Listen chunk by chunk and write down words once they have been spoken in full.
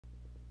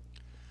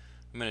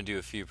I'm going to do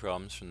a few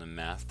problems from the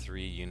Math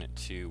 3 Unit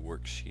 2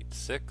 Worksheet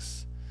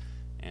 6,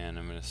 and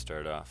I'm going to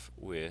start off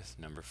with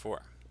number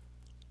 4.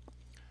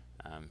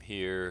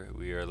 Here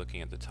we are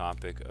looking at the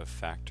topic of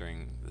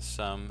factoring the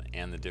sum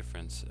and the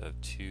difference of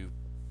two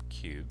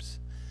cubes,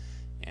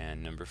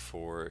 and number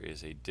 4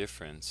 is a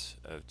difference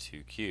of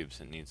two cubes.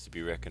 It needs to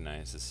be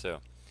recognized as so.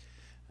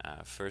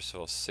 First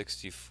of all,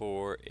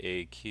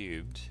 64a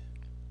cubed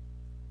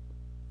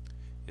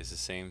is the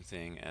same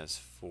thing as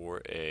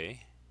 4a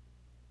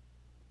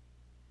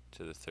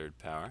to the third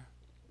power,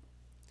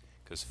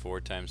 because 4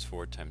 times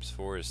 4 times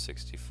 4 is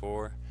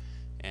 64,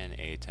 and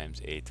a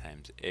times a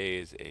times a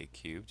is a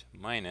cubed,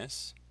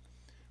 minus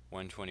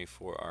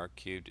 124r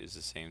cubed is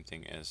the same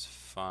thing as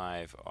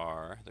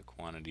 5r, the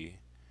quantity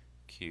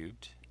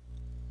cubed,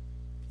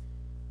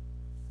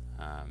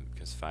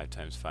 because 5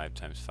 times 5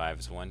 times 5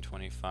 is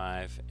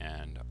 125,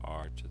 and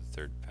r to the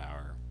third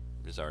power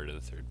is r to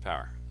the third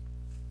power.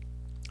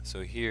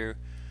 So here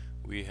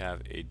we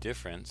have a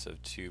difference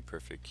of two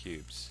perfect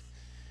cubes.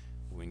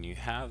 When you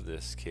have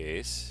this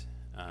case,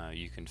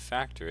 you can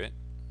factor it,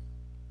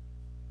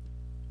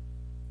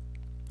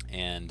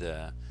 and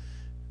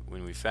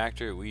when we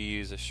factor it, we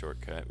use a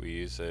shortcut. We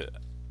use a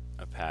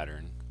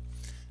pattern.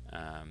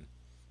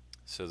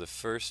 So the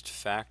first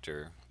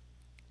factor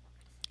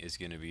is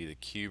going to be the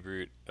cube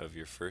root of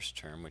your first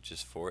term, which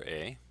is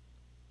 4a,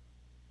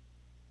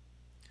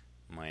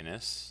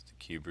 minus the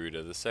cube root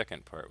of the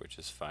second part, which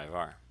is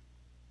 5r.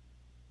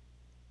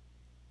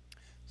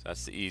 So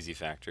that's the easy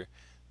factor.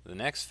 The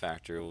next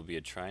factor will be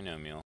a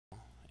trinomial,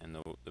 and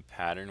the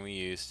pattern we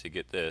use to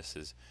get this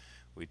is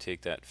we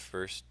take that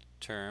first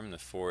term, the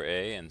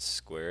 4a, and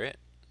square it.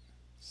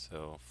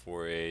 So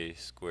 4a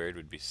squared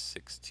would be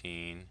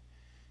 16a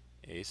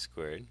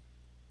squared,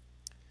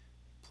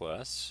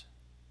 plus,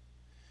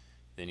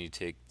 then you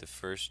take the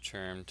first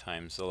term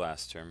times the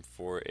last term,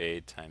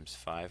 4a times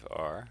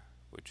 5r,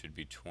 which would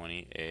be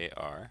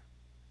 20ar,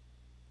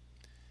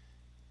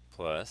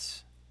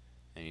 plus,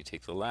 and you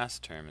take the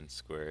last term and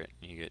square it,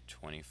 and you get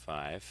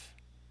 25r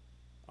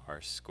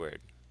squared.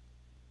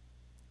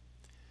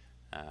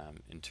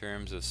 In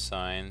terms of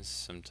signs,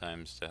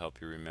 sometimes to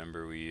help you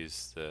remember, we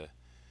use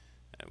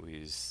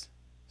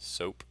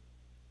SOAP.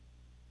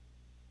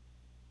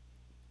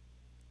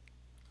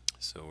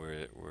 So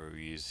where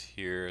we use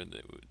here,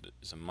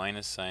 there's a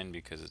minus sign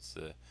because it's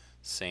the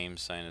same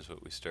sign as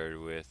what we started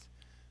with.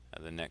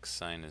 The next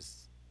sign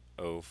is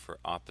O for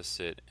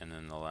opposite, and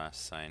then the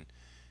last sign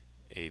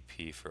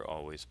AP for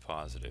always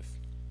positive.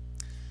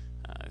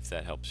 If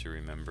that helps you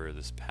remember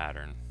this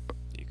pattern,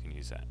 you can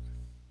use that.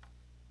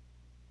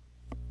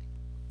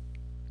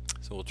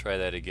 So we'll try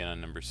that again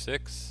on number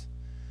 6.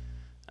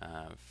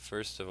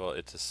 First of all,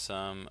 it's a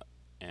sum,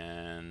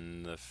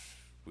 and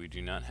we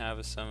do not have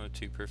a sum of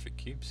two perfect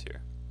cubes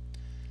here.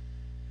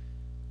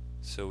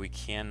 So we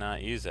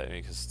cannot use that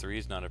because 3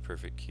 is not a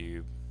perfect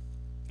cube,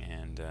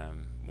 and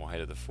y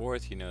to the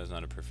fourth, you know, is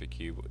not a perfect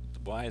cube,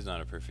 y is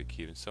not a perfect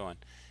cube, and so on.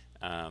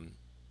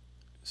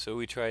 So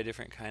we try a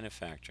different kind of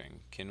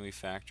factoring. Can we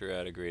factor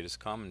out a greatest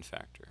common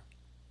factor?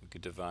 We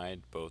could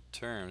divide both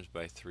terms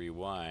by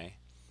 3y,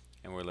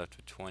 and we're left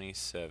with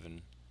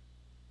 27y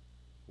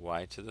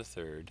to the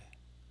third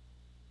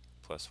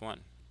plus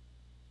 1.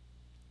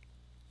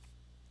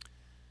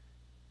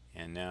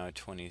 And now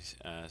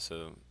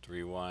so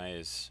 3y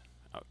is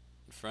out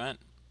in front.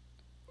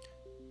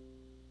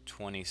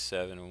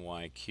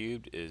 27y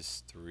cubed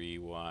is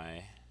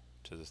 3y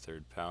to the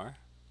third power,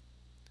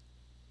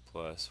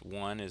 plus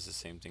 1 is the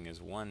same thing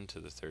as 1 to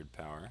the third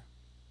power.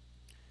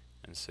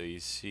 And so you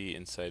see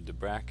inside the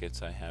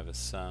brackets I have a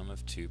sum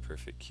of two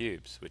perfect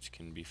cubes, which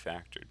can be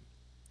factored.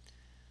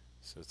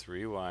 So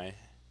 3y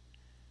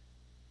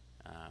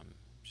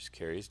just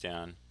carries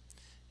down,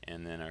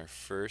 and then our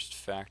first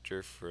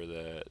factor for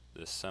the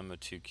sum of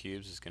two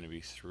cubes is going to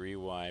be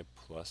 3y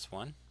plus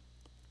 1.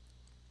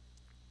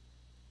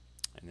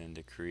 And then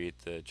to create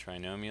the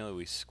trinomial,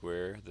 we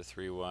square the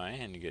 3y,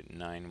 and you get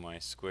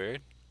 9y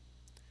squared,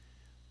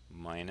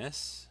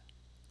 minus,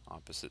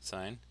 opposite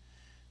sign,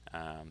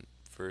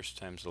 first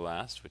times the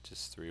last, which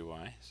is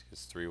 3y,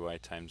 because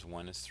 3y times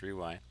 1 is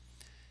 3y,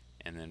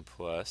 and then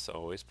plus,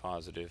 always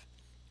positive,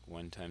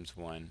 1 times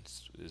 1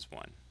 is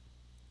 1.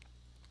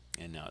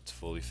 And now it's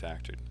fully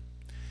factored.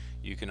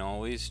 You can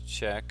always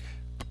check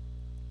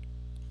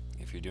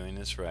if you're doing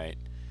this right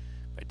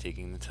by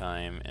taking the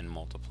time and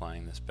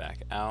multiplying this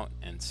back out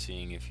and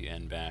seeing if you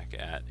end back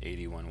at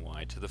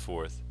 81y to the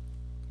fourth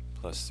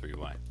plus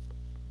 3y.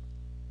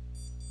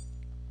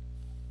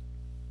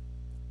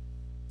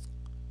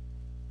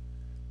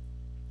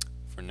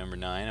 For number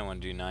 9, I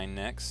want to do 9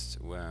 next.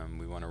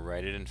 We want to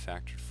write it in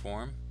factored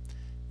form,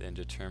 then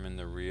determine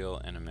the real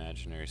and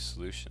imaginary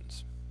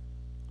solutions.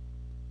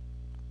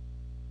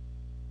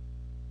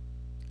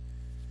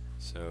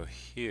 So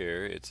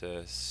here it's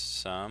a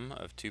sum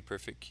of two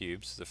perfect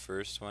cubes. The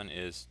first one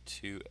is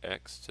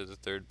 2x to the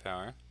third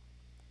power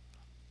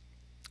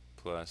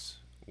plus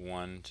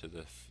 1 to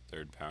the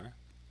third power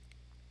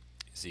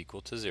is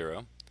equal to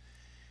 0.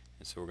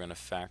 And so we're going to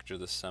factor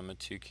the sum of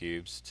two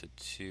cubes to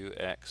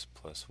 2x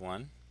plus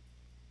 1.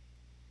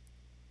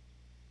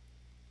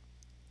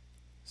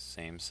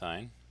 Same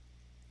sign.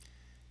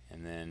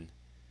 And then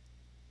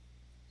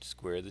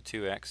square the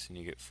 2x and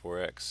you get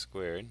 4x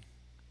squared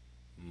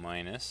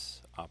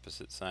minus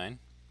opposite sign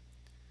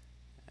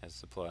as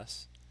the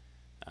plus.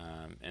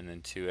 And then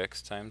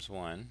 2x times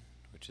 1,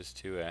 which is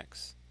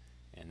 2x,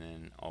 and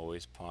then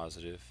always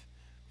positive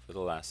for the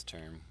last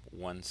term.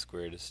 1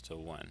 squared is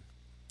still 1,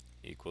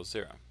 equals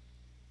 0.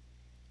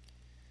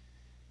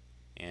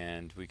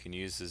 And we can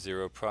use the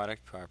zero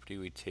product property.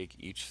 We take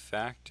each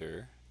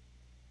factor,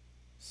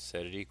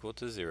 set it equal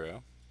to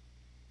 0,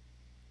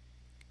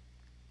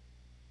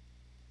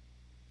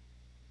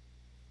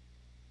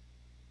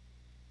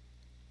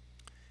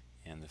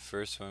 and the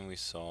first one we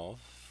solve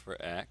for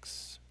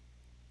x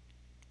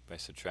by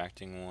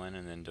subtracting 1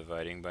 and then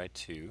dividing by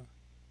 2.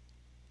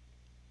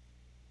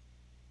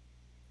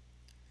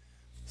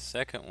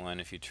 Second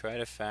one, if you try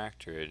to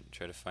factor it,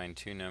 try to find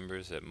two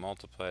numbers that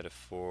multiply to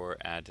 4,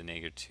 add to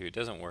negative 2, it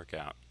doesn't work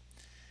out.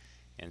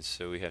 And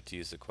so we have to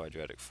use the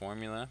quadratic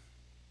formula.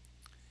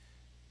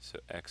 So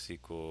x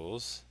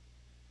equals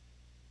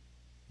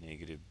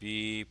negative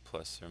b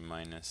plus or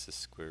minus the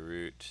square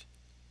root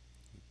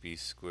b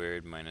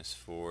squared minus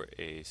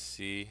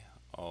 4ac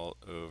all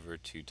over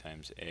 2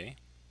 times a,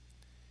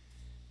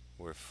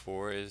 where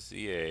 4 is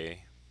the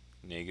a,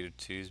 negative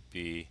 2 is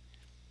b,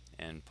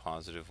 and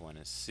positive 1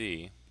 is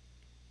c.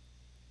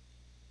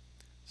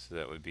 So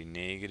that would be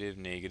negative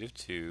negative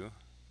 2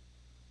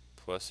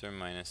 plus or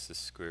minus the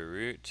square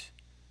root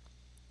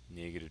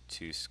negative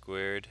 2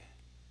 squared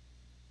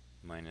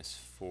minus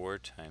 4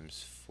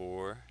 times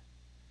 4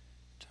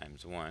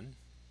 times 1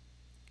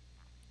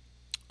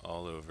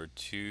 all over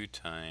 2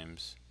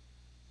 times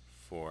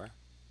 4,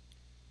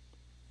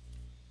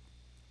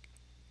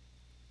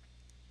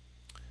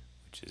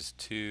 which is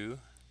 2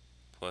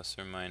 plus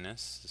or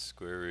minus the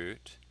square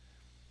root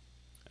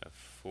of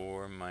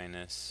 4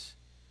 minus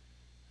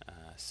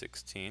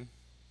 16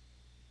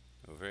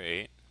 over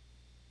 8.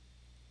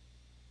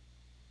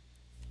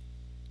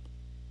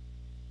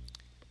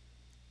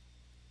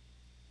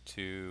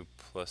 Two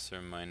plus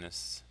or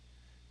minus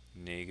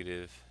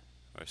negative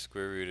or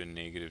square root of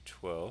negative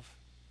 12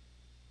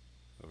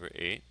 over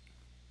 8.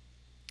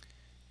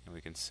 And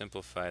we can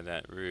simplify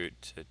that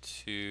root to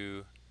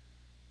 2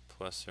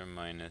 plus or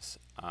minus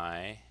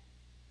I,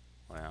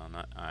 well,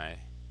 not I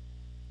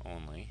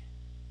only,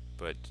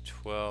 but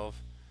 12.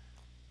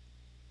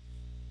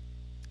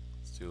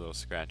 Let's do a little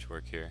scratch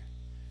work here.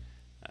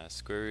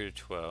 Square root of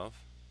 12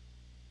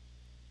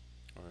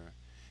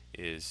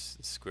 is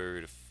the square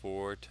root of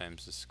 4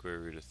 times the square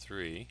root of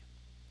 3.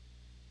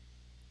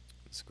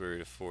 The square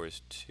root of 4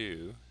 is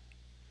 2,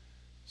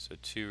 so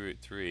 2 root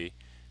 3.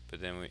 But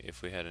then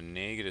if we had a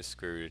negative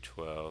square root of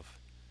 12,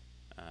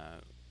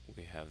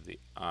 we have the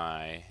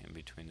I in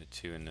between the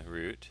 2 and the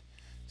root.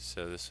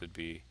 So this would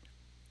be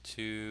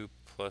 2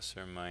 plus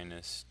or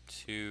minus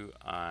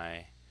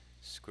 2I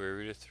square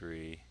root of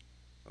 3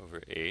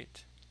 over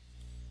 8.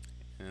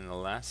 And then the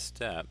last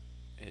step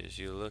is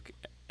you look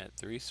at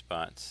 3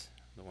 spots,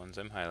 the ones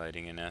I'm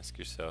highlighting, and ask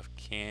yourself,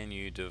 can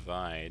you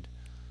divide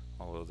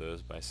all of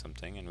those by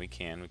something? And we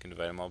can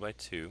divide them all by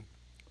 2.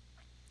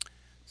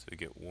 So we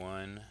get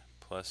 1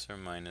 plus or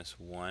minus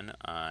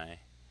 1I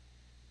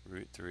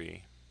root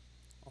 3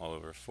 all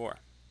over 4.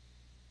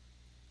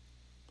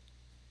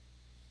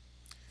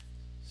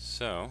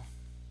 So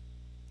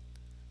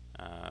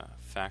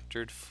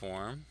factored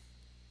form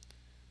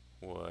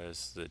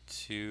was the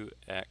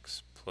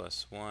 2x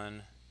plus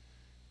 1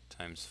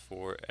 times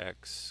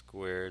 4x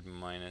squared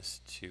minus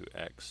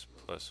 2x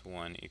plus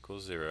 1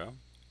 equals 0.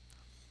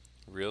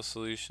 Real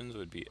solutions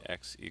would be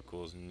x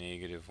equals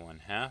negative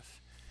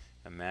 1/2.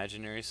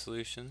 Imaginary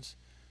solutions,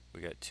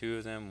 we got 2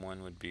 of them.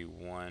 One would be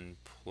 1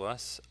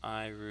 plus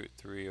I root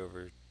 3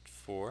 over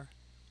 4,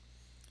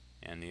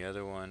 and the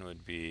other one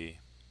would be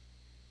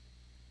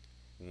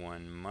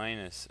 1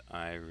 minus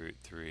I root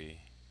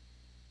 3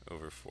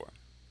 over 4.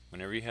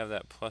 Whenever you have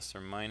that plus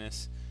or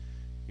minus,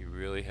 you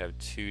really have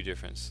 2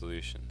 different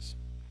solutions.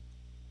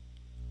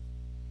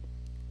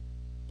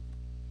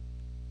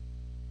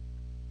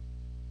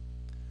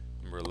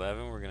 Number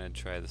 11, we're going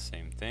to try the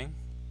same thing.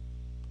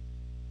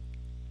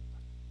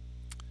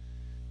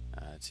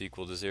 It's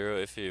equal to 0.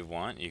 If you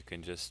want, you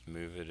can just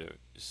move it,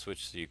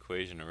 switch the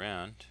equation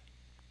around.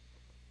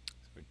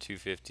 So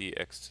 250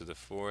 x to the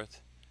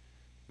 4th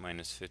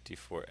minus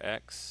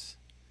 54x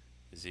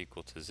is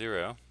equal to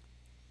 0.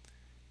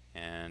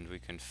 And we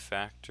can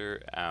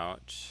factor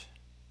out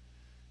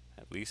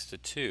at least a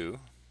 2,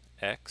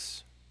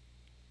 x.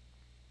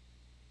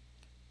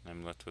 And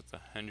I'm left with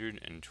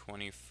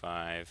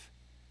 125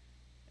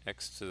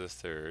 x to the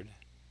 3rd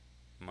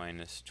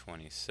minus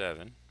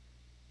 27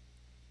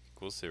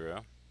 equals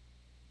 0.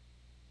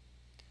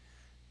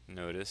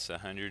 Notice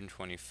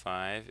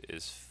 125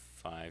 is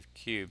 5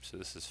 cubed, so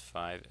this is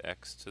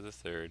 5x to the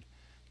 3rd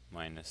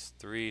minus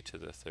 3 to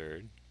the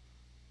 3rd.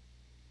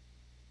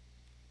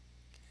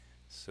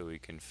 So we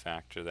can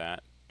factor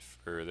that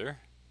further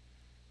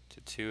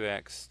to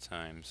 2x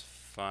times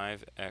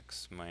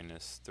 5x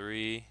minus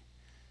 3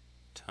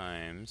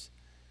 times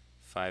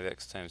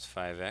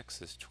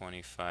 5x is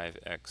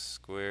 25x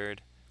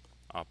squared.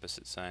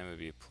 Opposite sign would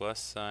be a plus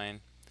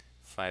sign.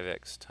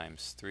 5x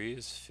times 3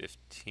 is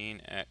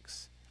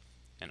 15x,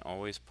 and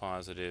always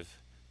positive.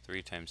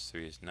 3 times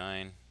 3 is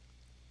 9,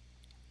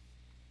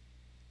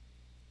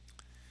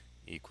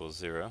 equals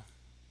 0.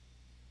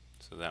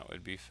 So that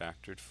would be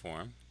factored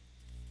form.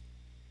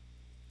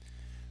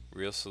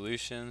 Real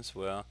solutions,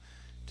 well,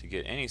 to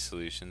get any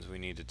solutions we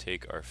need to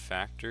take our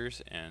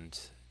factors and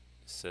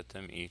set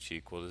them each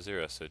equal to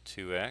 0. So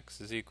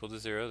 2x is equal to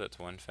 0, that's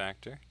one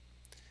factor.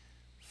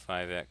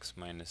 5x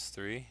minus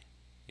 3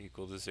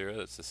 equal to 0,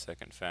 that's the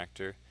second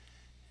factor.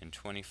 And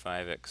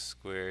 25x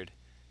squared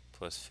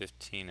plus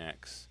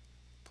 15x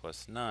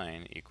plus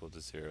 9 equal to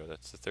 0,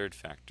 that's the third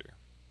factor.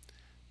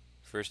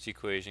 First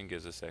equation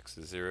gives us x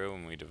is 0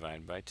 when we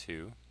divide by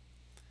 2.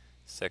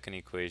 Second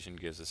equation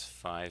gives us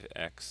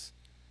 5x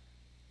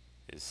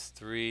is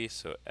 3,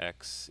 so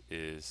x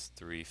is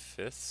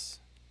 3/5.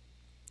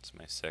 That's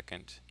my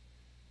second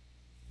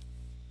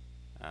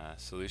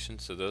solution.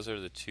 So those are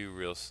the two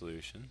real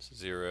solutions,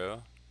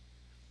 0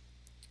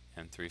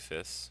 and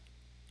 3/5.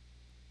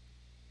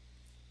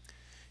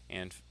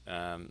 And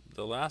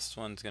the last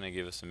one's going to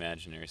give us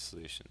imaginary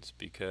solutions,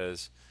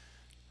 because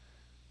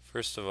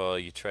first of all,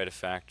 you try to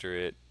factor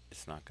it,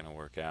 it's not going to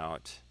work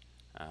out.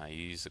 You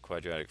use the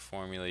quadratic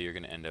formula, you're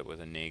going to end up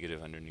with a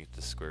negative underneath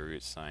the square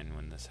root sign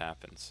when this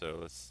happens.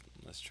 So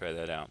let's try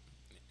that out.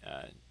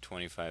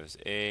 25 is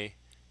A,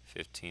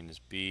 15 is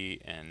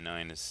B, and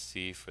 9 is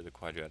C for the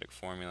quadratic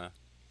formula.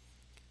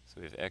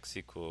 So we have x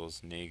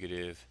equals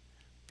negative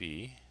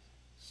B,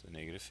 so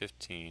negative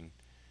 15,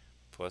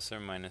 plus or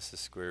minus the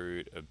square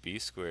root of B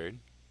squared,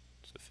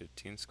 so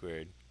 15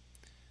 squared,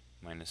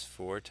 minus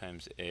 4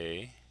 times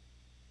A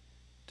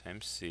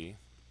times C,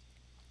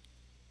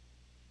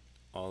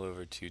 all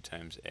over 2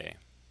 times A.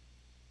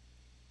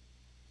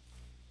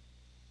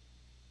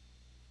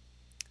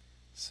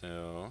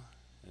 So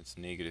it's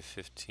negative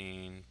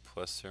 15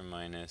 plus or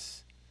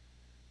minus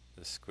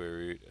the square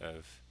root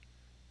of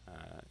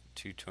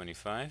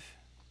 225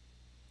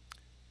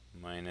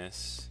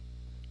 minus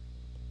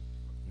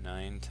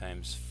 9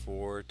 times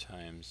 4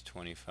 times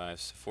 25.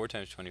 So 4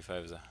 times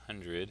 25 is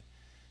 100,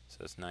 so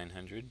that's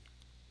 900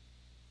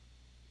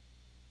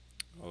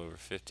 all over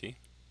 50.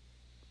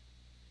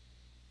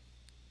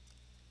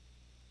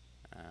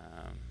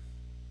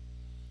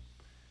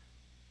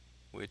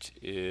 Which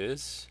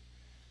is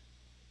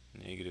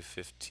negative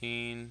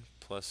 15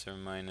 plus or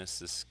minus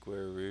the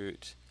square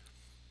root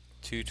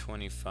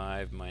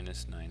 225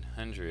 minus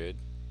 900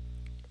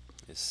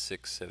 is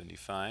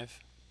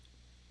 675.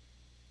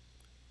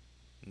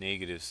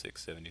 Negative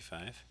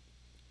 675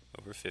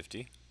 over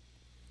 50.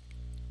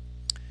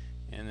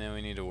 And then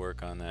we need to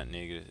work on that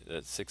negative,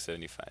 that's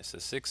 675. So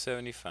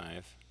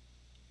 675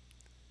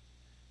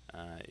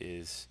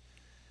 is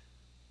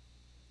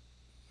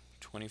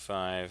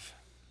 25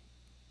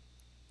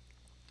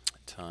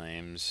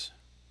 times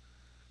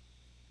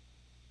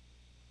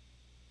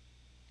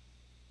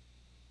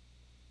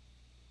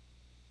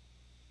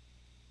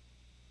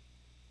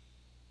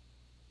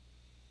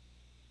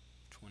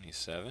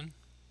 27,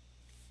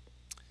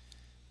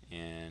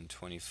 and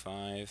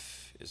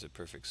 25 is a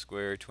perfect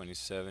square.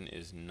 27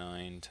 is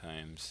 9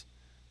 times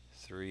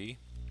 3.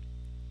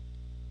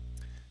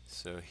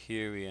 So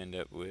here we end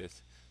up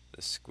with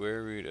the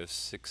square root of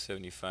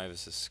 675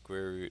 is the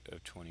square root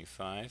of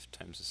 25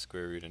 times the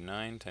square root of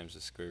 9 times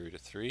the square root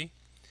of 3,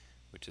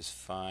 which is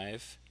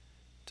 5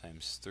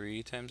 times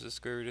 3 times the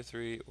square root of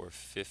 3, or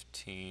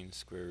 15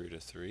 square root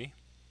of 3.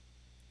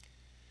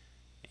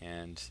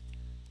 And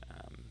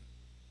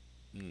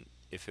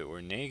if it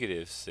were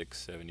negative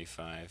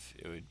 675,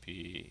 it would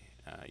be,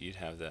 you'd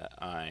have that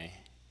I,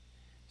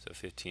 so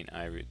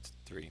 15I root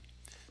 3.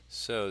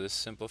 So this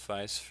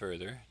simplifies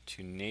further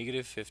to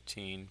negative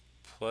 15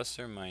 plus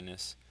or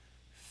minus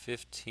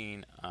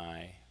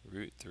 15I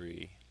root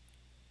 3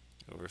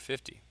 over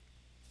 50.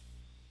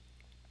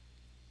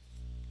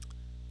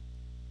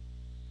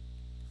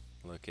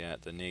 Look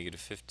at the negative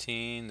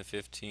 15, the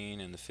 15,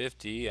 and the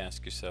 50.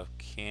 Ask yourself,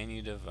 can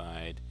you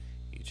divide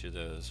each of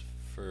those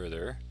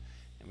further?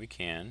 And we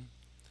can.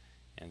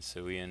 And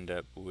so we end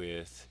up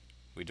with,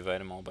 we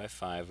divide them all by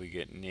 5, we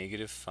get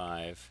negative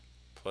 5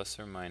 plus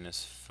or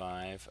minus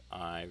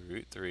 5I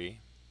root 3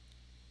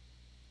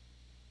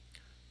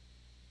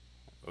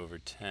 over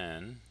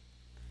 10.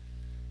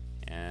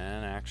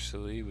 And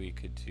actually we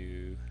could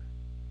do,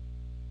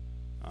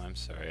 oh, I'm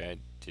sorry, I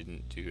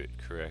didn't do it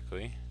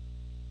correctly.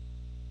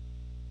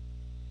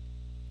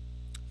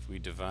 If we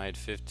divide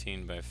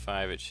 15 by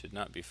 5, it should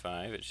not be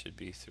 5, it should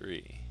be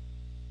 3.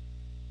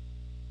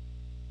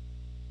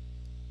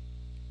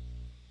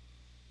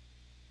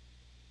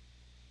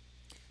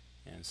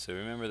 And so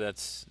remember,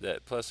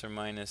 that plus or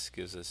minus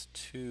gives us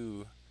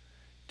two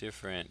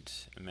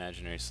different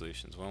imaginary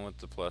solutions, one with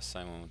the plus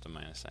sign, one with the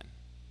minus sign.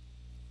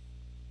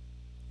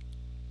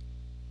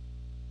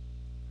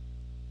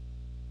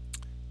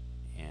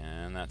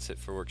 And that's it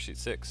for worksheet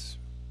 6.